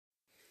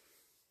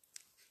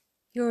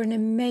You're an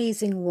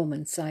amazing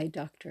woman, sighed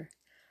Doctor.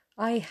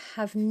 I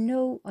have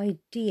no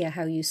idea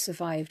how you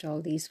survived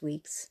all these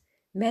weeks.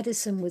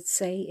 Medicine would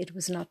say it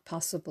was not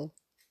possible.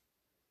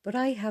 But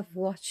I have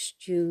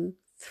watched you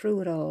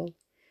through it all.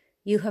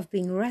 You have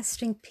been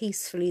resting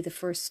peacefully the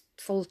first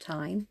full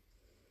time.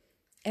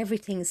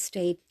 Everything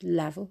stayed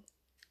level.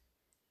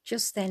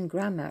 Just then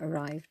Grandma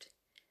arrived.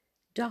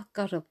 Doc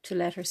got up to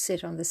let her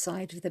sit on the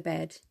side of the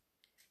bed.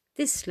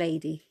 This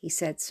lady, he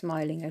said,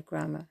 smiling at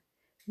Grandma,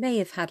 may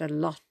have had a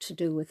lot to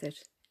do with it.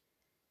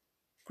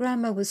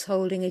 Grandma was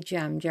holding a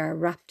jam jar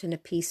wrapped in a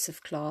piece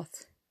of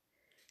cloth.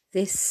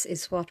 This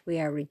is what we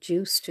are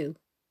reduced to,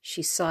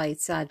 she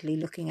sighed sadly,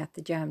 looking at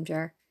the jam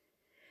jar.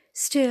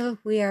 Still,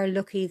 we are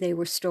lucky they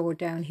were stored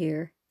down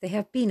here. They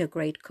have been a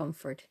great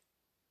comfort.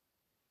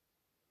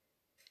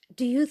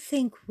 Do you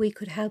think we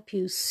could help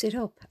you sit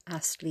up?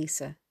 Asked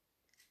Lisa.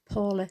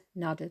 Paula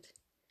nodded.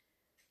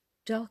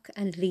 Doc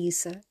and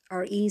Lisa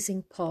are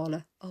easing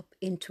Paula up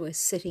into a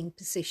sitting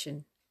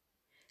position.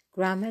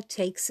 Grandma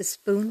takes a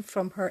spoon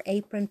from her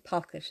apron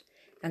pocket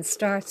and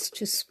starts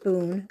to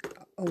spoon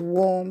a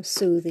warm,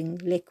 soothing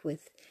liquid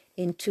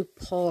into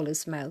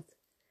Paula's mouth.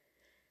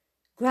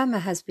 Grandma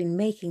has been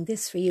making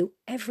this for you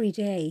every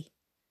day,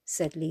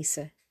 said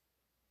Lisa.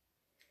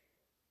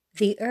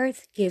 The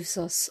earth gives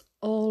us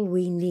all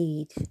we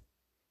need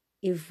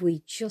if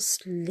we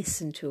just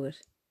listen to it,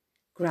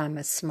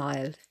 Grandma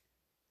smiled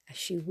as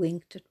she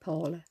winked at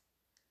Paula.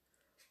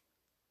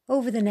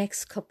 Over the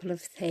next couple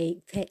of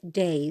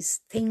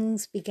days,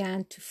 things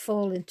began to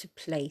fall into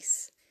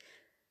place.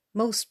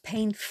 Most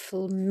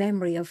painful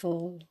memory of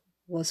all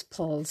was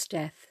Paul's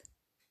death.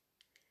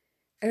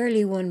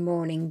 Early one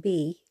morning,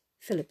 Bea,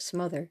 Philip's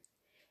mother,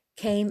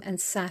 came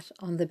and sat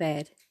on the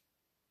bed.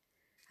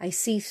 I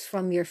see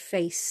from your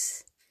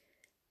face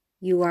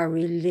you are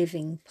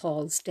reliving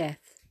Paul's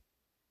death.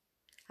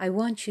 I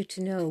want you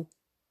to know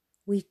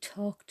we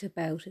talked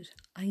about it.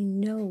 I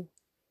know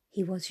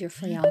he was your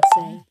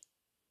fiancé.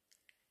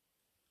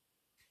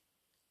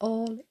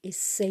 All is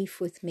safe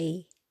with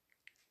me.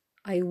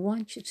 I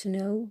want you to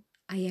know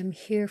I am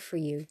here for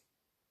you.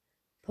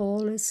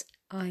 Paula's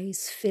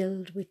eyes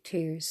filled with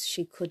tears.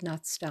 She could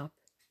not stop.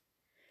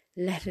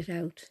 Let it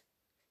out.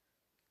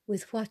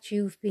 With what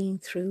you've been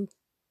through,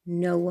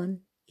 no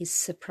one is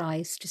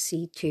surprised to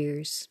see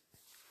tears.